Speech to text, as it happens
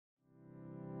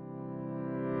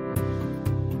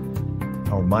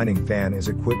Our mining fan is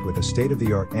equipped with a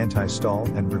state-of-the-art anti-stall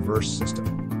and reverse system,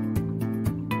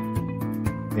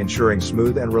 ensuring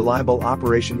smooth and reliable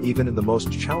operation even in the most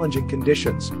challenging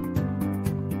conditions.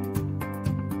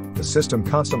 The system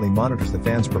constantly monitors the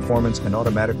fan's performance and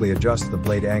automatically adjusts the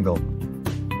blade angle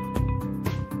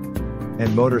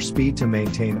and motor speed to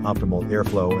maintain optimal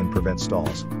airflow and prevent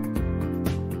stalls.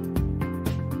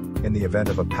 In the event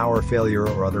of a power failure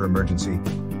or other emergency,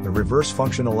 the reverse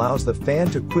function allows the fan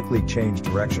to quickly change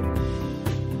direction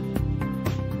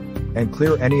and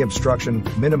clear any obstruction,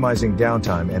 minimizing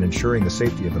downtime and ensuring the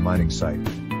safety of the mining site.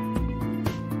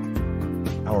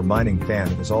 Our mining fan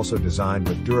is also designed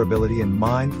with durability in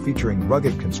mind, featuring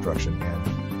rugged construction and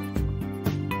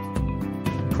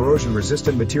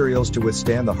corrosion-resistant materials to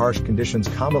withstand the harsh conditions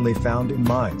commonly found in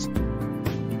mines.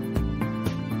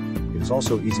 It is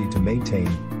also easy to maintain,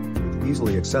 with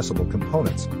easily accessible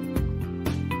components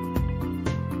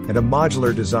and a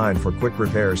modular design for quick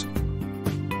repairs.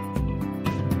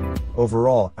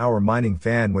 Overall, our mining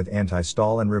fan with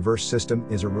anti-stall and reverse system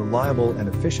is a reliable and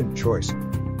efficient choice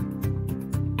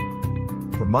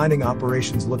for mining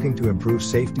operations looking to improve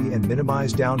safety and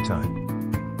minimize downtime.